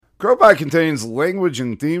Crowpie contains language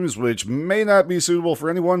and themes which may not be suitable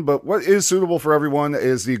for anyone, but what is suitable for everyone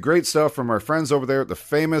is the great stuff from our friends over there at The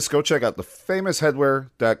Famous. Go check out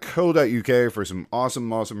thefamousheadwear.co.uk for some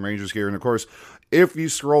awesome Rangers gear. And of course, if you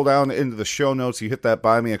scroll down into the show notes, you hit that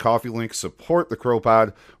Buy Me a Coffee link, support the Crow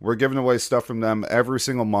Pod. We're giving away stuff from them every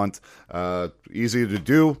single month. Easy to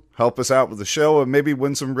do. Help us out with the show and maybe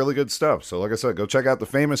win some really good stuff. So like I said, go check out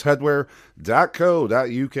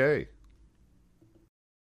thefamousheadwear.co.uk.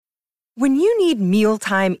 When you need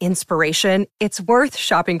mealtime inspiration, it's worth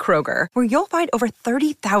shopping Kroger, where you'll find over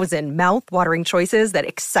 30,000 mouth-watering choices that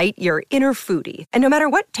excite your inner foodie. And no matter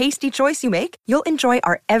what tasty choice you make, you'll enjoy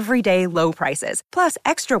our everyday low prices, plus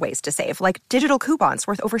extra ways to save, like digital coupons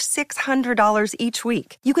worth over $600 each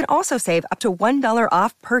week. You can also save up to $1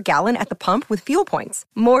 off per gallon at the pump with fuel points.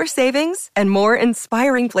 More savings and more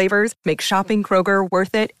inspiring flavors make shopping Kroger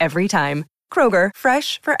worth it every time. Kroger,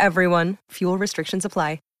 fresh for everyone. Fuel restrictions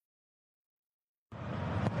apply.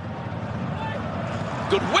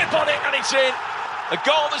 Good whip on it, and it's in. A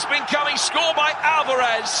goal that's been coming, scored by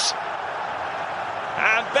Alvarez.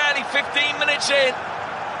 And barely 15 minutes in,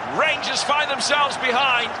 Rangers find themselves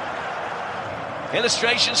behind.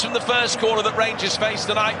 Illustrations from the first corner that Rangers faced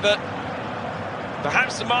tonight, but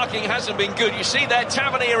perhaps the marking hasn't been good. You see there,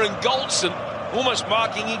 Tavernier and Goldson almost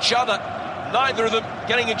marking each other. Neither of them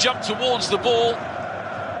getting a jump towards the ball.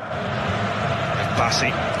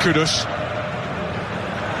 Bassi, Kudus.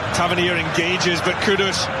 Tavernier engages, but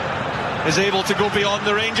Kudus is able to go beyond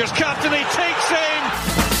the Rangers captain. He takes aim.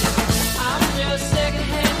 I'm just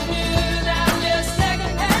second-hand news. I'm just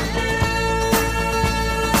second-hand news.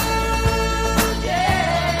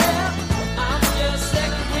 Yeah. I'm just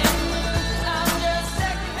second-hand news. I'm just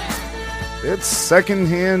second-hand news. It's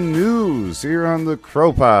secondhand news here on the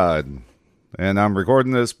Crow Pod. And I'm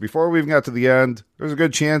recording this before we even got to the end. There's a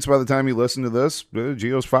good chance by the time you listen to this,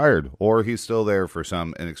 Gio's fired. Or he's still there for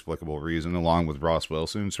some inexplicable reason, along with Ross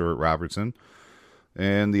Wilson, Stuart Robertson,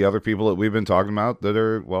 and the other people that we've been talking about that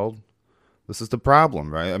are, well, this is the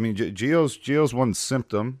problem, right? I mean, Gio's one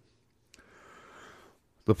symptom.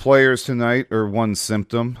 The players tonight are one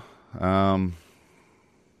symptom.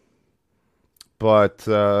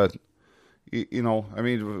 But you know, I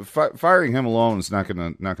mean, firing him alone is not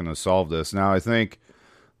gonna solve this. Now, I think,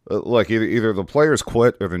 look, either the players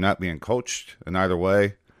quit or they're not being coached, and either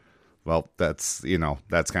way, well, that's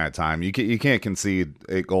kind of time. You can't concede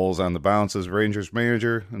 8 goals on the bounce as Rangers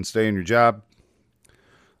manager and stay in your job.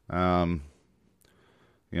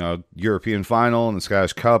 European final and the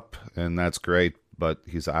Scottish Cup, and that's great, but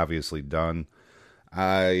he's obviously done.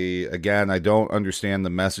 I don't understand the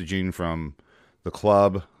messaging from the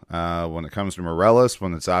club. When it comes to Morelos,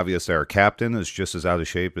 when it's obvious that our captain is just as out of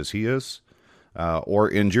shape as he is, or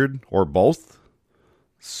injured, or both.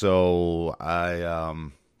 So I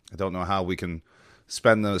don't know how we can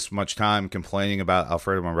spend this much time complaining about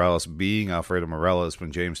Alfredo Morelos being Alfredo Morelos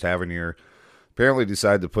when James Tavernier apparently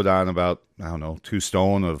decided to put on about, 2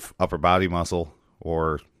 stone of upper body muscle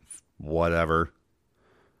or whatever.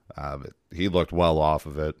 But he looked well off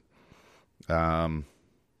of it. Ryan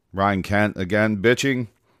Kent, again, bitching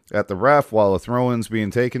at the ref while a throw-in's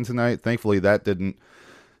being taken tonight. Thankfully, that didn't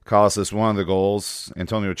cost us one of the goals.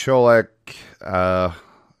 Antonio Cholek,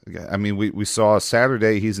 we saw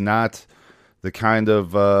Saturday he's not the kind of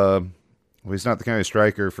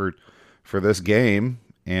striker for this game.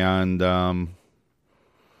 And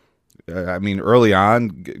early on,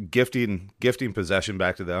 gifting possession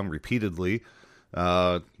back to them repeatedly.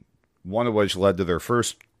 One of which led to their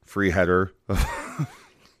first free header of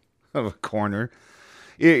a corner.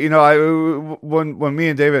 When me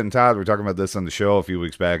and David and Todd were talking about this on the show a few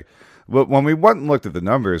weeks back, when we went and looked at the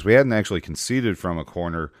numbers, we hadn't actually conceded from a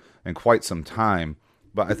corner in quite some time.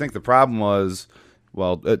 But I think the problem was,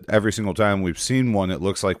 well, every single time we've seen one, it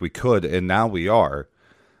looks like we could, and now we are.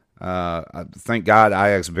 Thank God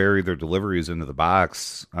Ajax buried their deliveries into the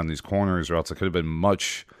box on these corners, or else it could have been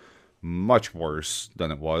much, much worse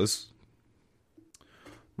than it was.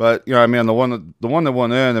 But the one that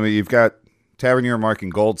went in, you've got Tavernier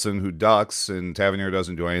marking Goldson, who ducks, and Tavernier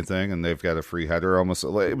doesn't do anything, and they've got a free header.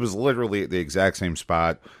 It was literally the exact same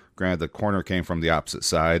spot. Granted, the corner came from the opposite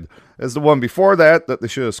side as the one before that they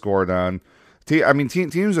should have scored on.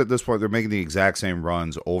 Teams at this point, they're making the exact same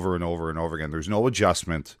runs over and over and over again. There's no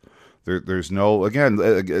adjustment. There's no, again,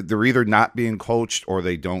 they're either not being coached or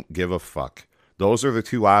they don't give a fuck. Those are the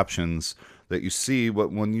two options that you see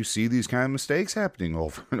when you see these kind of mistakes happening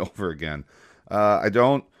over and over again. I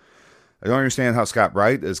don't understand how Scott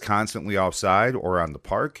Bright is constantly offside or on the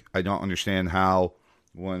park. I don't understand how,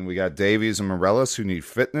 when we got Davies and Morelos who need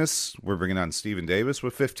fitness, we're bringing on Steven Davis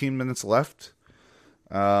with 15 minutes left.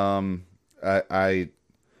 I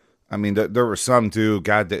mean, there were some too.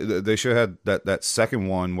 God, they should have had that second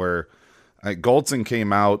one where Goldson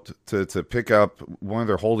came out to pick up one of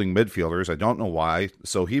their holding midfielders. I don't know why.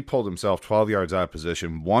 So he pulled himself 12 yards out of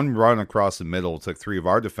position. One run across the middle took three of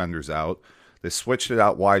our defenders out. They switched it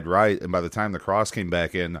out wide right, and by the time the cross came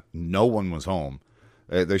back in, no one was home.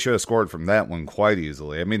 They should have scored from that one quite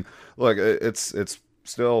easily. I mean, look, it's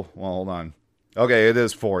still, well, hold on. Okay, it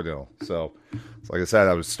is 4-0. So, like I said,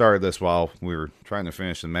 I started this while we were trying to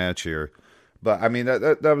finish the match here. But, I mean,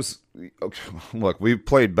 that was... Look, we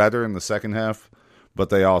played better in the second half, but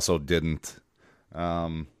they also didn't.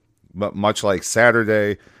 But much like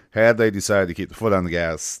Saturday, had they decided to keep the foot on the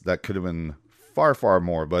gas, that could have been far, far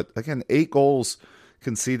more. But, again, 8 goals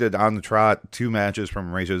conceded on the trot, 2 matches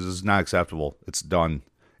from Rangers is not acceptable. It's done.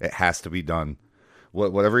 It has to be done.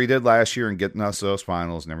 Whatever he did last year and getting us those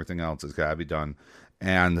finals and everything else has got to be done.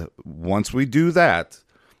 And once we do that,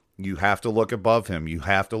 you have to look above him. You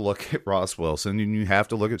have to look at Ross Wilson, and you have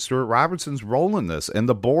to look at Stuart Robertson's role in this. And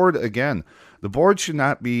the board, again, the board should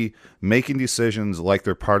not be making decisions like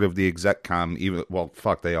they're part of the exec com. Even, well,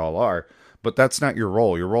 fuck, they all are. But that's not your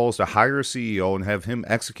role. Your role is to hire a CEO and have him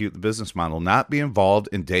execute the business model, not be involved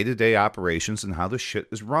in day-to-day operations and how the shit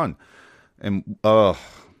is run. And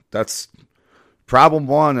that's problem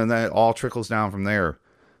one, and then it all trickles down from there.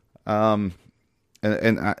 And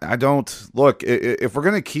I don't look, if we're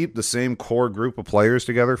going to keep the same core group of players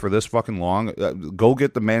together for this fucking long, go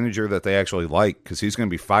get the manager that they actually like, because he's going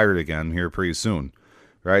to be fired again here pretty soon,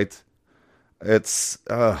 right? It's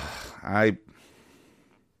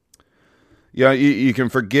you can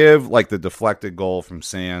forgive like the deflected goal from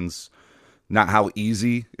Sands, not how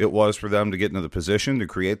easy it was for them to get into the position to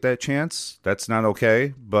create that chance. That's not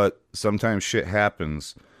okay, but sometimes shit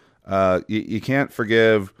happens. You can't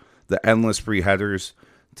forgive the endless free headers.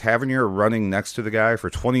 Tavernier running next to the guy for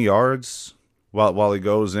 20 yards while he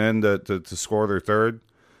goes in to score their third.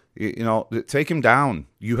 You know, take him down.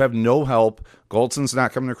 You have no help. Goldson's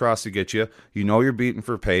not coming across to get you. You know you're beating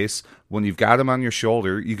for pace. When you've got him on your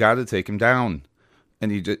shoulder, you got to take him down.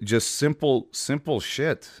 And you just simple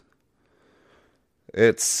shit.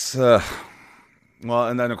 It's, well,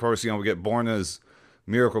 and then, of course, we get Borna's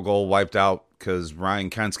miracle goal wiped out because Ryan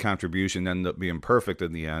Kent's contribution ended up being perfect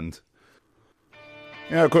in the end.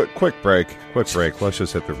 Yeah, quick break. Let's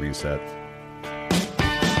just hit the reset.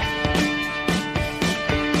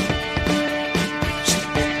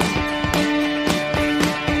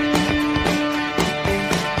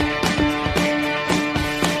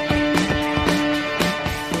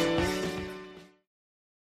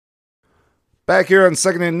 Back here on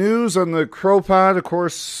Second Hand News on the Crow Pod. Of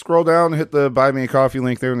course, scroll down, hit the Buy Me a Coffee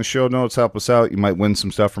link there in the show notes. Help us out. You might win some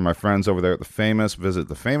stuff from my friends over there at The Famous. Visit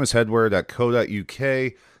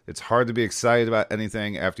thefamousheadwear.co.uk. It's hard to be excited about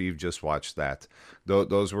anything after you've just watched that.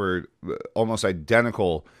 Those were almost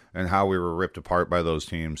identical in how we were ripped apart by those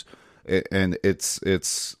teams. And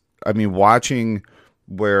it's I mean, watching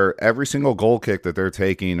where every single goal kick that they're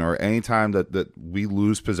taking, or any time that we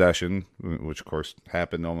lose possession, which of course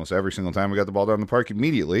happened almost every single time we got the ball down the park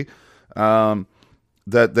immediately, that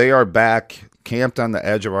they are back camped on the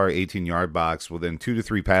edge of our 18-yard box within 2 to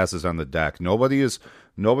 3 passes on the deck. Nobody's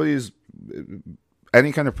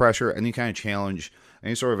any kind of pressure, any kind of challenge,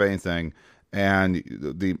 any sort of anything. And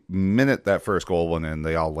the minute that first goal went in,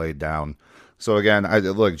 they all laid down. So again,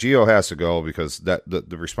 look, Gio has to go because the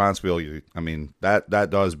responsibility, I mean, that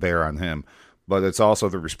does bear on him, but it's also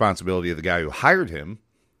the responsibility of the guy who hired him,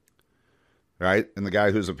 right? And the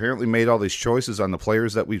guy who's apparently made all these choices on the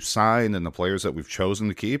players that we've signed and the players that we've chosen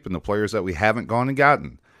to keep and the players that we haven't gone and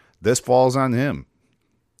gotten. This falls on him.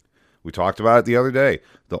 We talked about it the other day.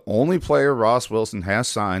 The only player Ross Wilson has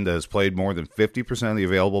signed that has played more than 50% of the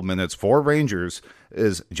available minutes for Rangers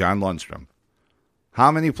is John Lundstrom. How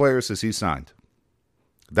many players has he signed?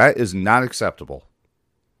 That is not acceptable.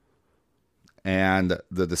 And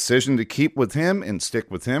the decision to keep with him and stick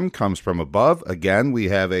with him comes from above. Again, we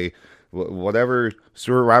have whatever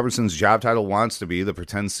Stuart Robertson's job title wants to be, the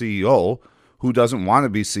pretend CEO, who doesn't want to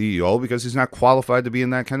be CEO because he's not qualified to be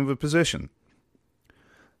in that kind of a position.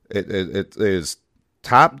 It is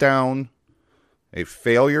top down, a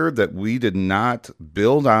failure that we did not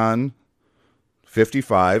build on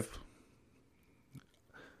 55.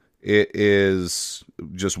 It is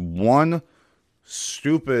just one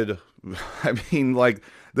stupid, I mean, like,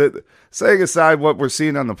 setting aside what we're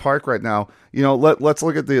seeing on the park right now, let's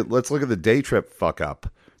look at the day trip fuck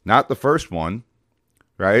up. Not the first one,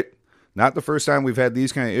 right? Not the first time we've had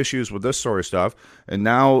these kind of issues with this sort of stuff. And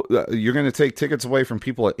now you're going to take tickets away from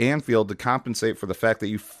people at Anfield to compensate for the fact that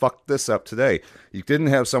you fucked this up today. You didn't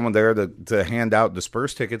have someone there to hand out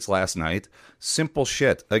dispersed tickets last night. Simple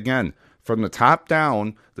shit. Again, from the top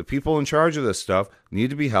down, the people in charge of this stuff need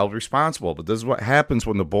to be held responsible. But this is what happens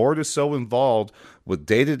when the board is so involved with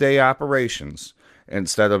day-to-day operations,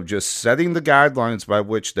 instead of just setting the guidelines by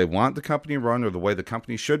which they want the company run or the way the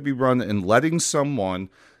company should be run and letting someone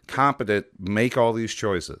competent make all these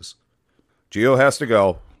choices. Gio has to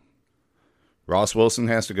go. Ross Wilson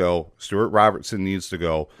has to go. Stuart Robertson needs to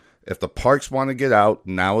go. If the Parks want to get out,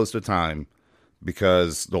 now is the time.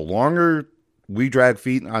 Because the longer we drag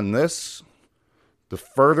feet on this, the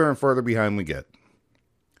further and further behind we get.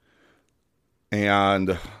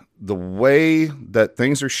 And the way that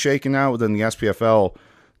things are shaking out within the SPFL,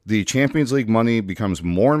 the Champions League money becomes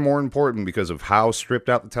more and more important because of how stripped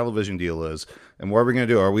out the television deal is. And what are we going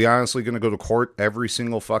to do? Are we honestly going to go to court every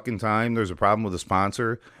single fucking time there's a problem with a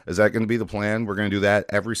sponsor? Is that going to be the plan? We're going to do that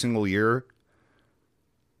every single year?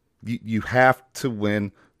 You have to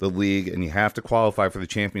win the league, and you have to qualify for the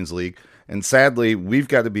Champions League. And sadly, we've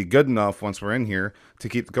got to be good enough once we're in here to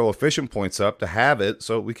keep the coefficient points up to have it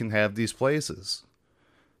so we can have these places.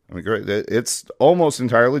 I mean, great. It's almost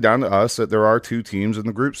entirely down to us that there are 2 teams in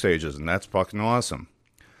the group stages, and that's fucking awesome.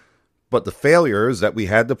 But the failure is that we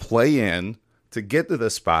had to play in to get to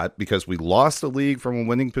this spot because we lost the league from a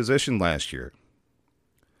winning position last year.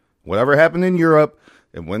 Whatever happened in Europe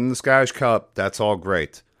and winning the Scottish Cup, that's all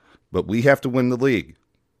great. But we have to win the league.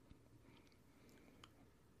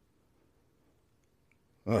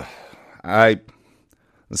 I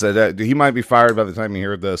said that he might be fired by the time you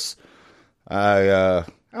hear this. I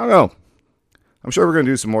don't know. I'm sure we're going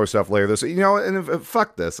to do some more stuff later.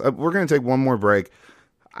 Fuck this. We're going to take one more break.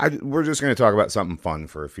 We're just going to talk about something fun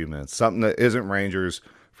for a few minutes. Something that isn't Rangers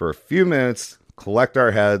for a few minutes. Collect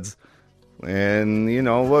our heads. And,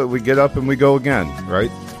 we get up and we go again,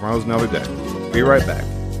 right? Tomorrow's another day. Be right back.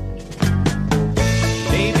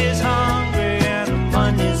 Baby's hungry and the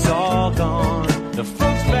money's all gone. The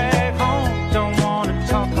folks back home don't want to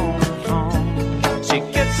talk on the phone. She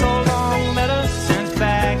gets so long medicines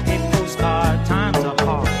back, a postcard, times are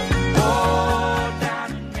hard. Oh,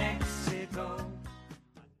 down in Mexico.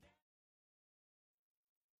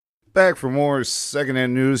 Back for more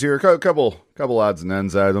secondhand news here. A couple odds and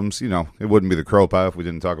ends items. It wouldn't be the Crow Pie if we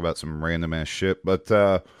didn't talk about some random ass shit. But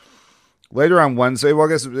later on Wednesday, well, I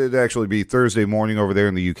guess it'd actually be Thursday morning over there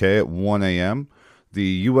in the UK at 1 a.m., the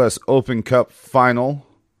U.S. Open Cup final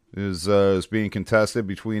is being contested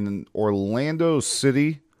between Orlando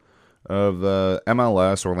City of the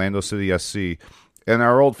MLS, Orlando City SC, and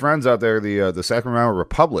our old friends out there, the Sacramento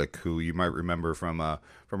Republic, who you might remember from an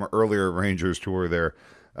earlier Rangers tour there.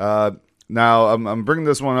 Now, I'm bringing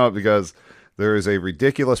this one up because there is a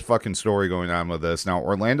ridiculous fucking story going on with this. Now,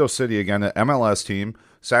 Orlando City, again, an MLS team.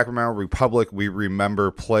 Sacramento Republic, we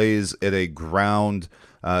remember, plays at a ground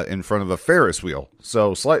in front of a Ferris wheel.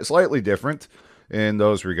 So slightly different in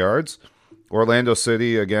those regards. Orlando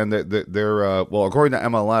City, again, they're according to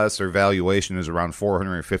MLS, their valuation is around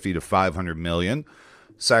 $450 to $500 million.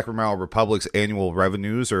 Sacramento Republic's annual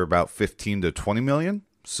revenues are about $15 to $20 million.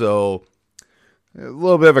 So a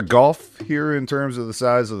little bit of a gulf here in terms of the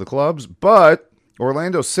size of the clubs. But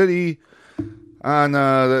Orlando City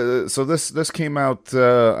so this came out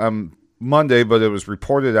on Monday, but it was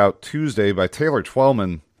reported out Tuesday by Taylor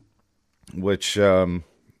Twellman, which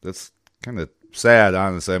that's kind of sad,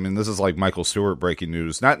 honestly. I mean, this is like Michael Stewart breaking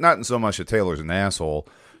news. Not in so much that Taylor's an asshole,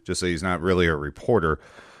 just that he's not really a reporter.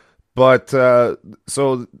 But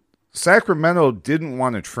so Sacramento didn't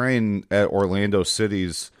want to train at Orlando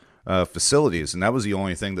City's facilities, and that was the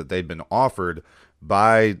only thing that they'd been offered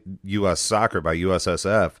by U.S. Soccer, by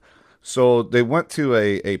USSF. So they went to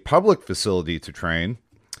a public facility to train.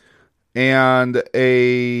 And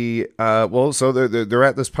so they're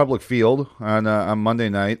at this public field on Monday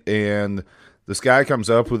night, and this guy comes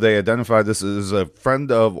up who they identified this is a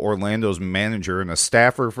friend of Orlando's manager and a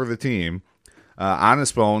staffer for the team, on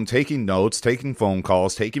his phone, taking notes, taking phone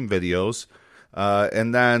calls, taking videos,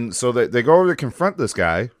 and then so they go over to confront this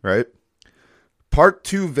guy, right? Park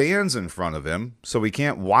 2 vans in front of him so he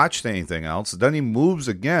can't watch anything else. Then he moves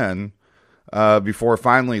again. Before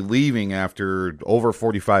finally leaving after over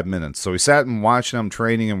 45 minutes. So he sat and watched them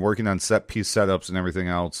training and working on set piece setups and everything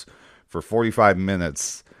else for 45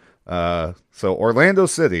 minutes. So Orlando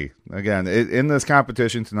City, again, in this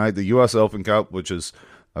competition tonight, the U.S. Open Cup, which is,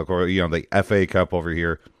 of course, the FA Cup over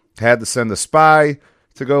here, had to send a spy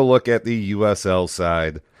to go look at the USL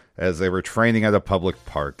side as they were training at a public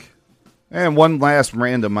park. And one last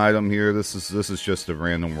random item here. This is just a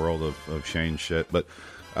random world of Shane shit. But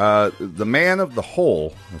the man of the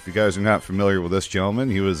hole, if you guys are not familiar with this gentleman,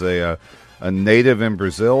 he was a native in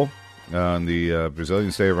Brazil, in the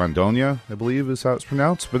Brazilian state of Rondônia, I believe is how it's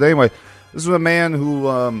pronounced. But anyway, this was a man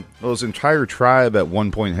who his entire tribe at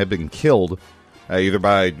one point had been killed, either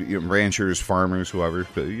by ranchers, farmers, whoever.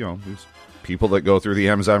 But, these people that go through the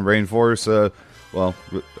Amazon rainforest. Well,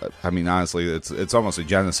 I mean, honestly, it's almost a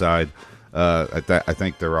genocide. I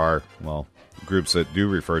think there are, groups that do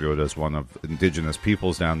refer to it as one of indigenous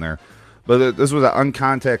peoples down there. But this was an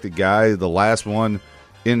uncontacted guy, the last one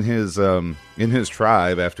in his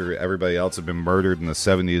tribe after everybody else had been murdered in the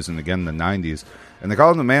 70s and again in the 90s. And they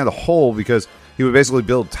called him the man of the hole because he would basically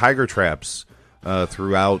build tiger traps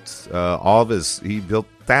throughout all of his... He built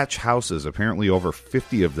thatch houses, apparently over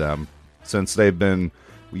 50 of them, since they've been,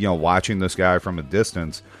 watching this guy from a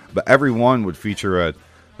distance. But every one would feature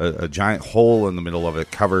a giant hole in the middle of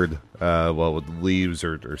it covered, with leaves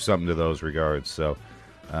or something to those regards. So,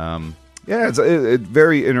 it's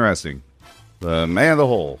very interesting. The man of the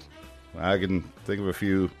hole. I can think of a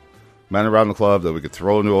few men around the club that we could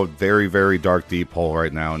throw into a very, very dark, deep hole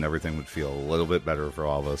right now, and everything would feel a little bit better for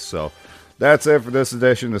all of us. So, that's it for this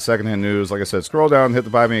edition of Secondhand News. Like I said, scroll down, hit the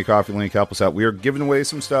Buy Me a Coffee link, help us out. We are giving away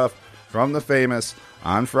some stuff from the Famous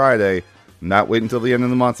on Friday. Not waiting until the end of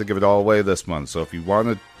the month to give it all away this month. So if you want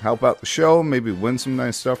to help out the show, maybe win some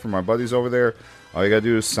nice stuff from our buddies over there, all you got to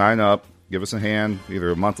do is sign up, give us a hand, either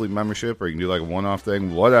a monthly membership or you can do like a one-off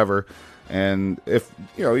thing, whatever. And if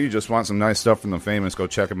you just want some nice stuff from the Famous, go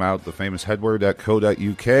check them out,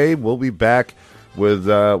 thefamousheadwear.co.uk. We'll be back with,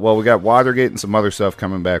 we got Watergate and some other stuff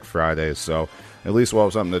coming back Friday. So at least we'll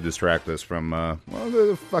have something to distract us from,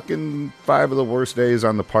 the fucking 5 of the worst days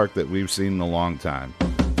on the park that we've seen in a long time.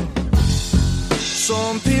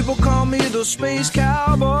 Some people call me the space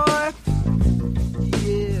cowboy.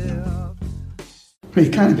 Yeah. You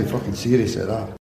can't be fucking serious at that.